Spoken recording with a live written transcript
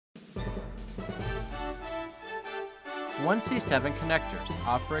1C7 connectors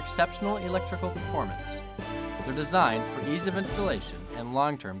offer exceptional electrical performance. They're designed for ease of installation and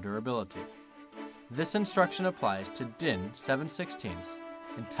long-term durability. This instruction applies to DIN 7/16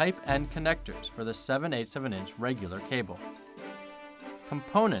 and Type N connectors for the 7/8" regular cable.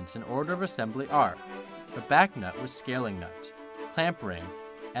 Components in order of assembly are the back nut with scaling nut, clamp ring,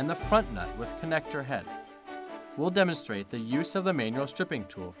 and the front nut with connector head. We'll demonstrate the use of the manual stripping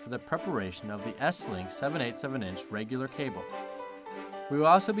tool for the preparation of the S-Link 7/8" regular cable. We will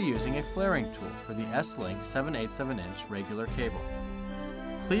also be using a flaring tool for the S-Link 7/8" regular cable.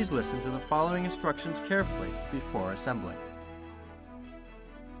 Please listen to the following instructions carefully before assembling.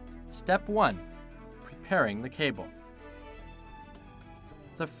 Step 1. Preparing the cable.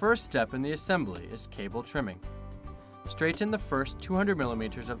 The first step in the assembly is cable trimming. Straighten the first 200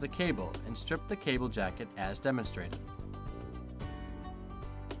 millimeters of the cable and strip the cable jacket as demonstrated.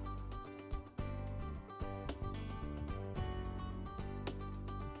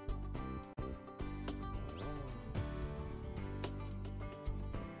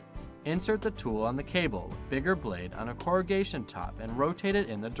 Insert the tool on the cable with bigger blade on a corrugation top and rotate it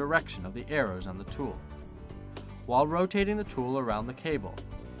in the direction of the arrows on the tool. While rotating the tool around the cable,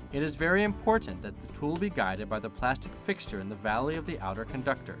 it is very important that the tool be guided by the plastic fixture in the valley of the outer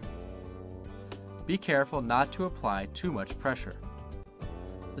conductor. Be careful not to apply too much pressure.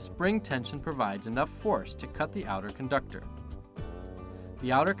 The spring tension provides enough force to cut the outer conductor.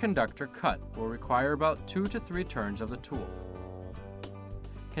 The outer conductor cut will require about 2 to 3 turns of the tool.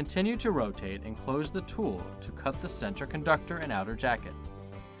 Continue to rotate and close the tool to cut the center conductor and outer jacket.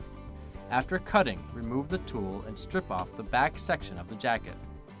 After cutting, remove the tool and strip off the back section of the jacket.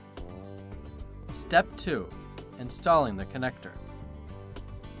 Step 2. Installing the connector.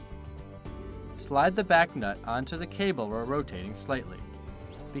 Slide the back nut onto the cable while rotating slightly.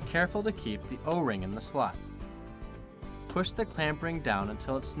 Be careful to keep the O-ring in the slot. Push the clamp ring down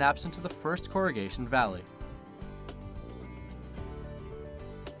until it snaps into the first corrugation valley.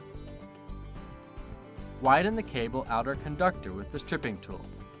 Widen the cable outer conductor with the stripping tool.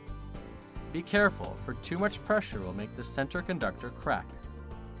 Be careful, for too much pressure will make the center conductor crack.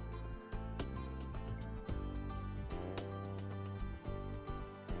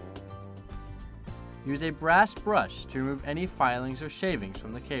 Use a brass brush to remove any filings or shavings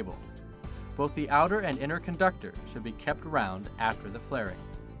from the cable. Both the outer and inner conductor should be kept round after the flaring.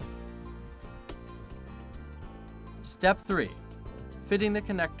 Step 3. Fitting the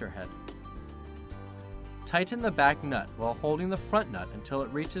connector head. Tighten the back nut while holding the front nut until it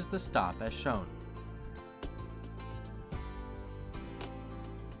reaches the stop as shown.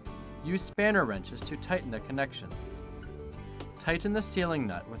 Use spanner wrenches to tighten the connection. Tighten the sealing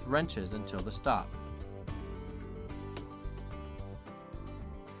nut with wrenches until the stop.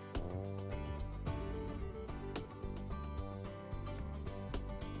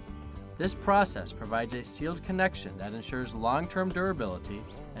 This process provides a sealed connection that ensures long-term durability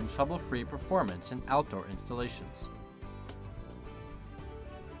and trouble-free performance in outdoor installations.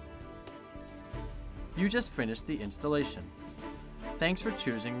 You just finished the installation. Thanks for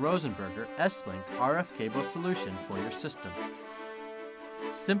choosing Rosenberger S-Link RF cable solution for your system.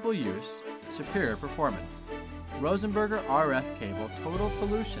 Simple use, superior performance. Rosenberger RF cable total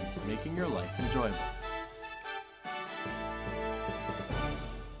solutions, making your life enjoyable.